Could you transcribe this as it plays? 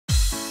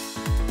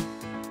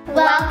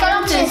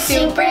Welcome to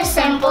Super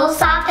Simple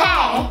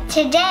Sauté.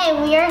 Today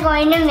we are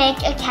going to make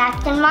a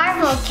Captain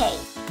Marvel cake.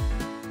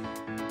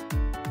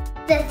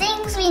 The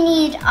things we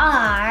need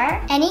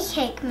are any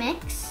cake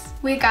mix.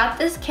 We got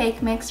this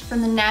cake mix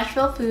from the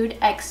Natural Food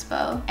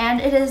Expo,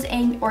 and it is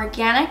an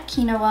organic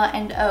quinoa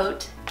and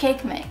oat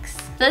cake mix.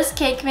 This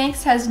cake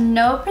mix has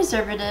no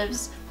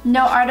preservatives,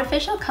 no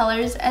artificial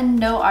colors, and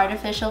no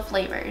artificial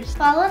flavors.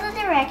 Follow the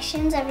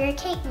directions of your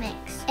cake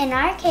mix. In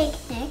our cake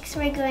mix,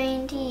 we're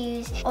going to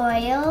use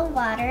oil,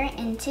 water,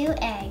 and 2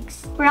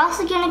 eggs. We're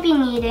also going to be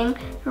needing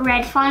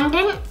red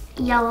fondant,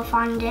 yellow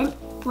fondant,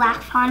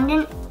 black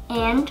fondant,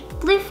 and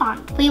blue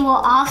fondant. We will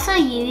also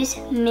use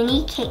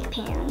mini cake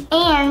pan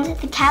and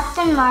the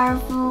Captain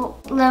Marvel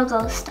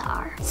logo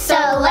star. So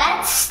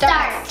let's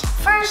start.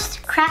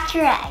 First, crack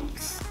your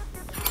eggs.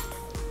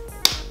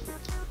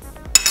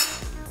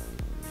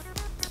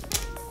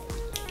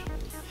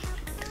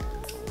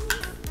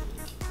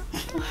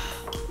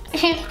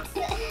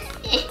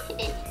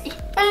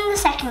 And the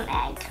second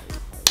egg.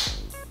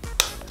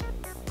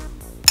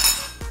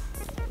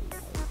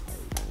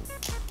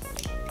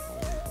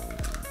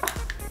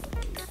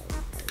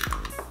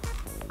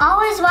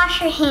 Always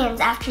wash your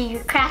hands after you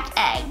crack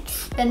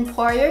eggs. Then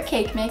pour your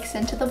cake mix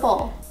into the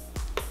bowl.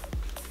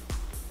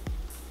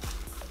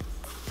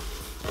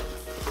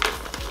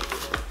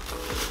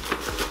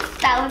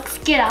 That looks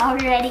good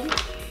already.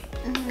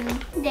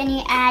 Then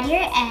you add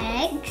your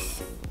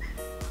eggs.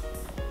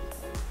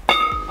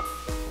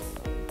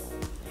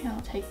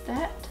 I'll take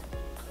that.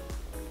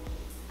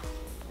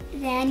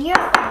 Then your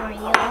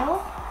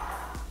Oreo.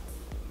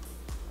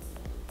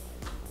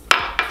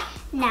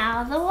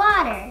 Now the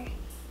water.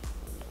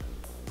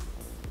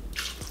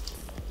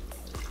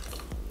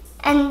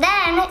 And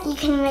then you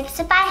can mix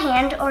it by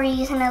hand or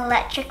use an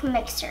electric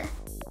mixer.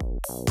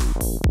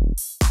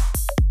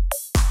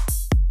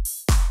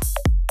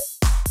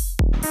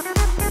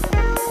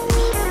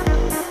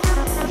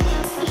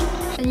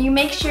 Then you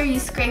make sure you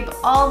scrape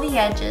all the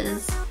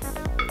edges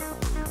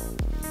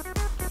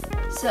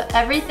so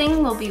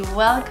everything will be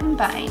well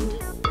combined.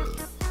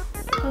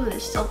 Oh,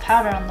 there's still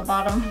powder on the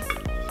bottom.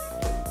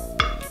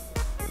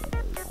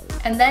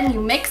 And then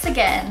you mix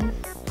again.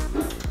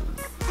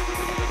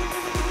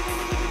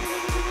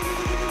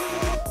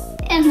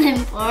 And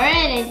then pour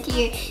it into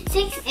your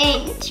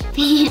 6-inch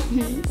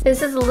pan.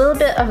 This is a little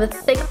bit of a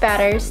thick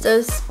batter,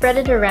 so spread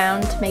it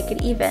around to make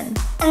it even.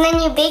 And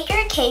then you bake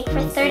your cake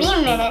for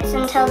 30 minutes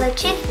until the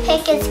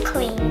toothpick is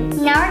clean.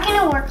 Now we're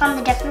gonna work on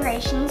the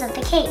decorations of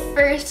the cake.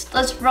 First,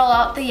 let's roll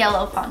out the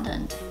yellow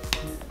fondant.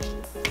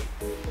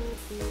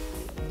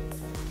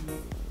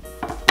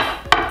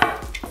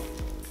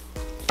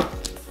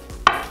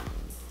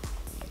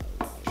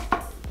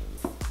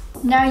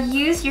 Now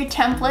use your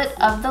template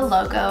of the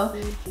logo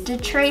to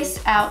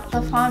trace out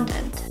the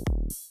fondant.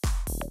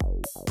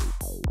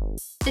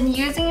 Then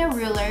using a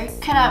ruler,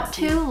 cut out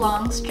 2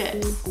 long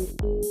strips.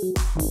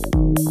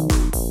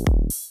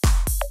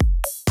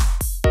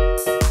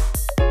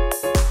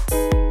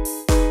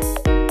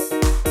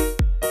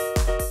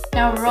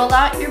 Now roll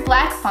out your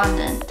black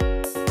fondant.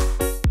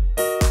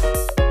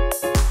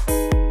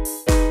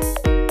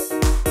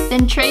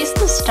 Then trace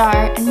the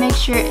star and make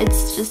sure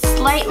it's just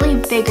slightly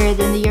bigger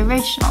than the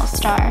original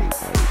star.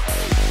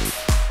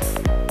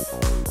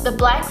 The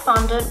black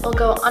fondant will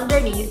go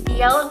underneath the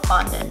yellow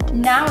fondant.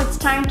 Now it's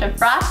time to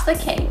frost the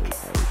cake.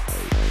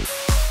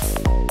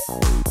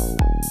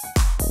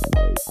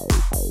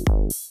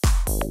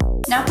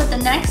 Now put the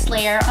next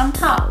layer on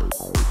top.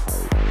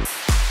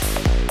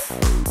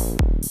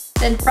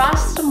 Then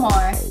frost some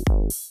more.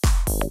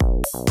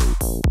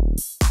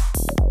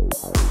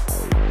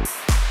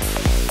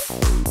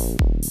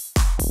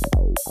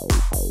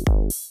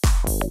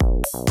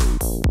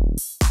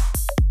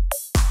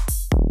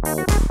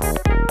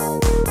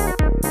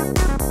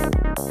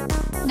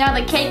 Now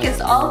the cake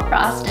is all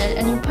frosted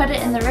and you put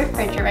it in the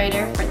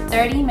refrigerator for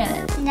 30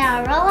 minutes.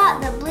 Now roll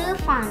out the blue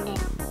fondant.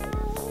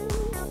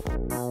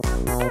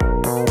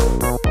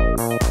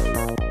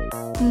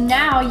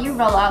 Now you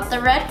roll out the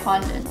red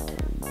fondant.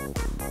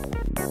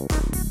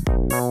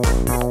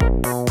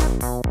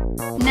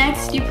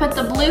 Next, you put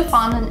the blue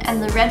fondant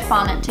and the red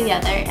fondant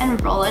together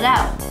and roll it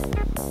out.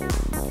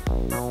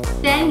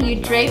 Then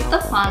you drape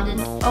the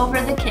fondant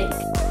over the cake.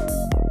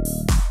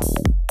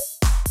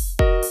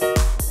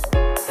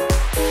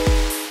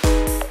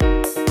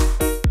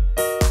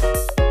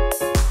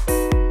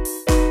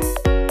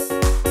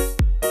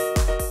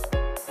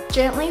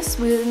 Gently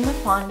smoothen the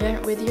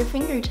fondant with your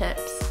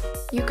fingertips.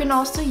 You can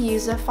also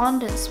use a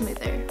fondant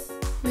smoother.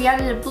 We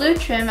added a blue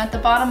trim at the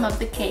bottom of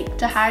the cake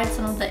to hide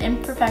some of the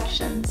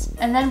imperfections,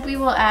 and then we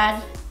will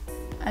add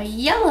a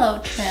yellow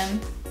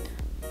trim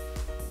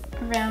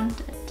around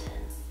it.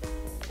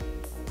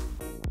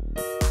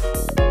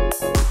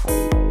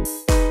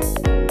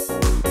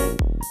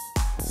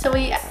 So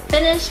we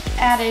finished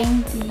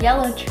adding the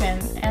yellow trim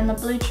and the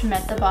blue trim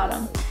at the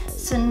bottom.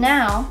 So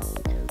now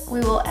we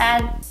will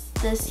add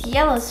this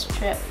yellow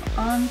strip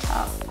on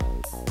top.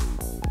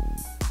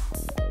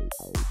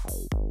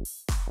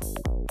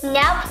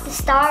 Now put the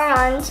star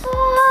on top.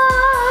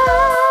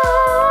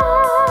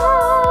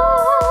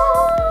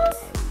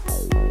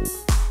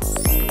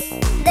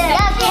 The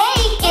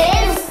cake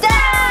is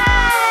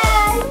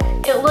done!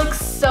 It looks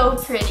so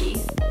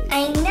pretty.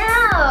 I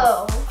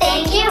know!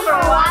 Thank you for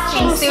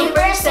watching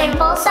Super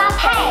Simple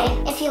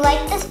Sauté. If you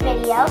like this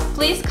video,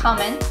 Please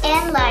comment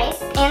and like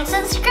and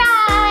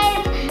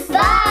subscribe.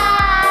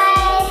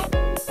 Bye!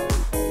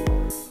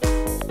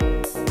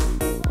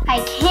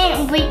 I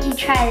can't wait to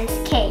try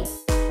this cake.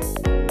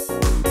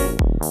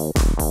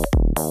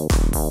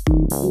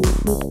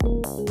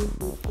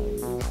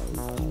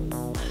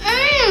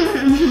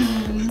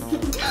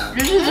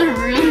 This is a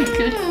really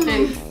good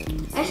cake.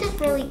 This is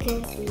really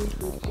good.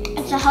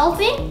 It's a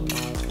healthy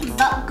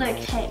but good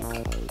cake.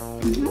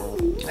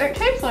 It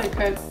tastes like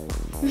cake.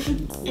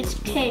 It's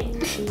cake.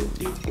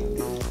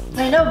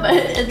 I know, but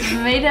it's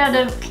made out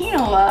of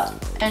quinoa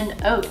and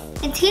oats.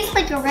 It tastes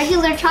like a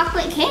regular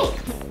chocolate cake.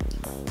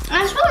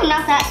 And it's really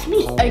not that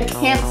sweet. I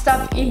can't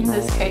stop eating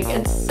this cake.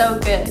 It's so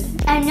good.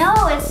 I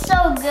know, it's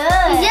so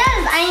good. Yes,